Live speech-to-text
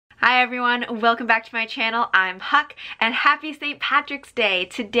Hi everyone, welcome back to my channel. I'm Huck and happy St. Patrick's Day.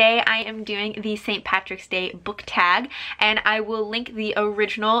 Today I am doing the St. Patrick's Day book tag and I will link the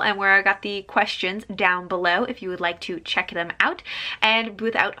original and where I got the questions down below if you would like to check them out. And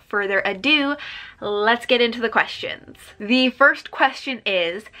without further ado, let's get into the questions. The first question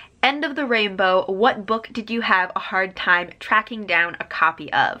is, End of the Rainbow, what book did you have a hard time tracking down a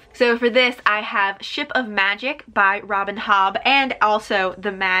copy of? So for this, I have Ship of Magic by Robin Hobb and also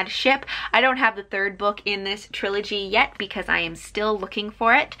The Mad Ship. I don't have the third book in this trilogy yet because I am still looking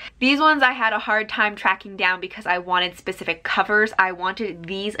for it. These ones I had a hard time tracking down because I wanted specific covers. I wanted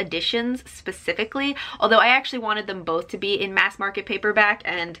these editions specifically, although I actually wanted them both to be in mass market paperback,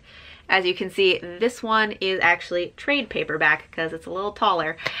 and as you can see, this one is actually trade paperback because it's a little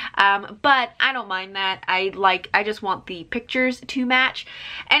taller. But I don't mind that. I just want the pictures to match.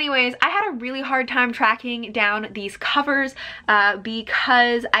 Anyways, I had a really hard time tracking down these covers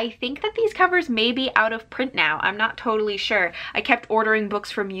because I think that these covers may be out of print now. I'm not totally sure. I kept ordering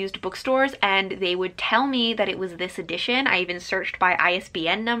books from used bookstores and they would tell me that it was this edition. I even searched by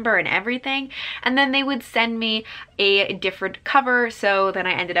ISBN number and everything. And then they would send me a different cover, so then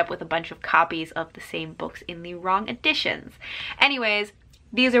I ended up with a bunch of copies of the same books in the wrong editions. Anyways,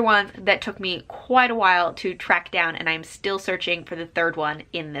 these are ones that took me quite a while to track down and I'm still searching for the third one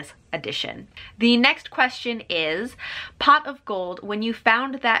in this edition. The next question is, Pot of Gold, when you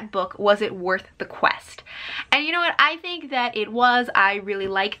found that book, was it worth the quest? And you know what, I think that it was. I really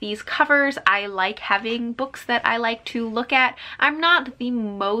like these covers. I like having books that I like to look at. I'm not the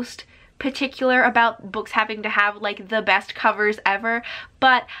most particular about books having to have like the best covers ever,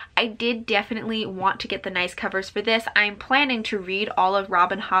 but I did definitely want to get the nice covers for this. I'm planning to read all of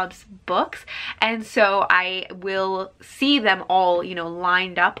Robin Hobb's books, and so I will see them all, you know,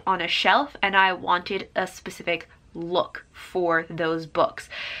 lined up on a shelf, and I wanted a specific look for those books.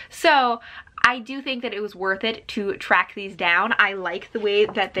 So I do think that it was worth it to track these down. I like the way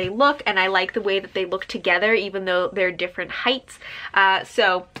that they look and I like the way that they look together even though they're different heights.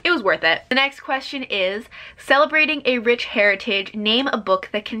 So it was worth it. The next question is, celebrating a rich heritage, name a book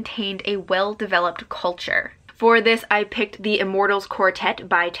that contained a well-developed culture. For this, I picked The Immortals Quartet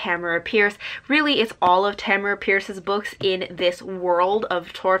by Tamara Pierce. Really, it's all of Tamara Pierce's books in this world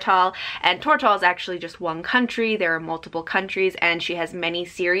of Tortall, and Tortall is actually just one country. There are multiple countries, and she has many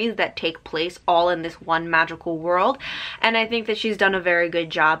series that take place all in this one magical world, and I think that she's done a very good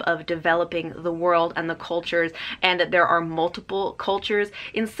job of developing the world and the cultures, and that there are multiple cultures.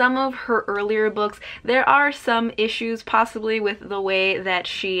 In some of her earlier books, there are some issues possibly with the way that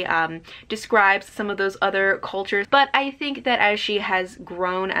she describes some of those other cultures, but I think that as she has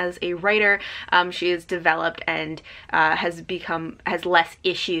grown as a writer, she has developed and has less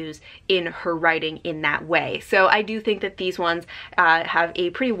issues in her writing in that way. So I do think that these ones have a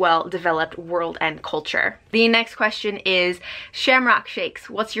pretty well developed world and culture. The next question is, Shamrock Shakes,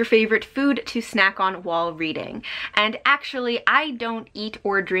 what's your favorite food to snack on while reading? And actually, I don't eat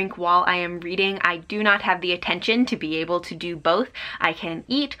or drink while I am reading. I do not have the attention to be able to do both. I can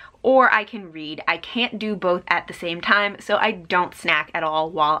eat or I can read. I can't do both at the same time, so I don't snack at all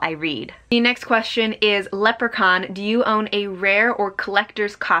while I read. The next question is, Leprechaun, do you own a rare or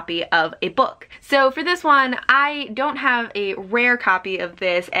collector's copy of a book? So for this one, I don't have a rare copy of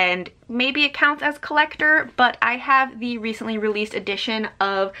this, and maybe it counts as collector, but I have the recently released edition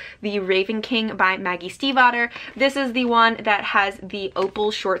of The Raven King by Maggie Stiefvater. This is the one that has the opal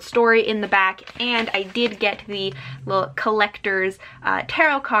short story in the back, and I did get the little collector's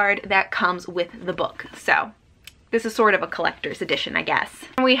tarot card that comes with the book. So this is sort of a collector's edition, I guess.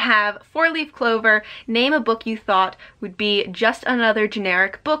 We have Four Leaf Clover, name a book you thought would be just another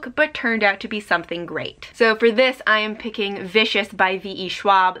generic book but turned out to be something great. So for this, I am picking Vicious by V.E.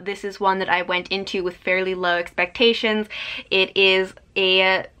 Schwab. This is one that I went into with fairly low expectations. It is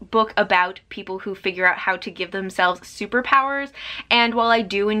a book about people who figure out how to give themselves superpowers, and while I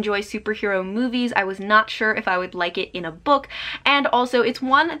do enjoy superhero movies, I was not sure if I would like it in a book. And also, it's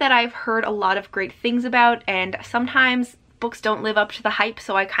one that I've heard a lot of great things about, and sometimes books don't live up to the hype,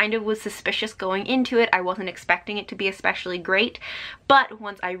 so I kind of was suspicious going into it. I wasn't expecting it to be especially great, but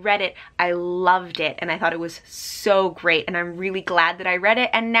once I read it, I loved it, and I thought it was so great, and I'm really glad that I read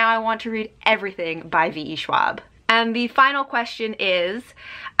it, and now I want to read everything by V.E. Schwab. And the final question is,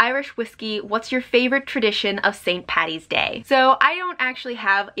 Irish whiskey, what's your favorite tradition of St. Paddy's Day? So I don't actually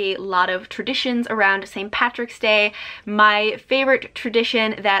have a lot of traditions around St. Patrick's Day. My favorite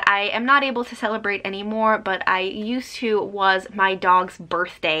tradition that I am not able to celebrate anymore, but I used to, was my dog's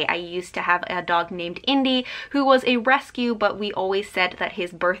birthday. I used to have a dog named Indy who was a rescue, but we always said that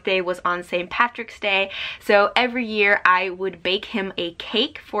his birthday was on St. Patrick's Day. So every year I would bake him a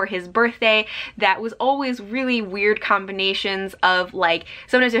cake for his birthday that was always really weird combinations of, like,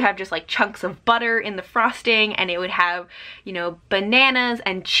 sometimes it would have just like chunks of butter in the frosting, and it would have, you know, bananas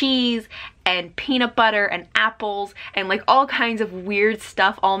and cheese and peanut butter and apples and like all kinds of weird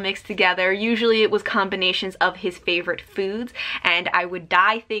stuff all mixed together. Usually it was combinations of his favorite foods, and I would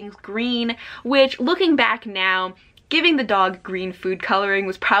dye things green, which, looking back now, giving the dog green food coloring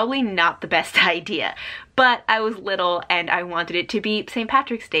was probably not the best idea, but I was little and I wanted it to be St.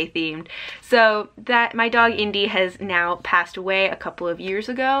 Patrick's Day themed. So that, my dog Indy has now passed away a couple of years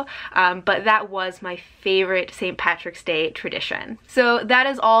ago, but that was my favorite St. Patrick's Day tradition. So that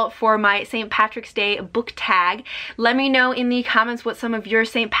is all for my St. Patrick's Day book tag. Let me know in the comments what some of your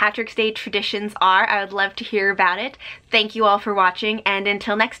St. Patrick's Day traditions are. I would love to hear about it. Thank you all for watching, and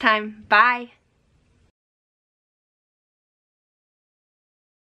until next time, bye!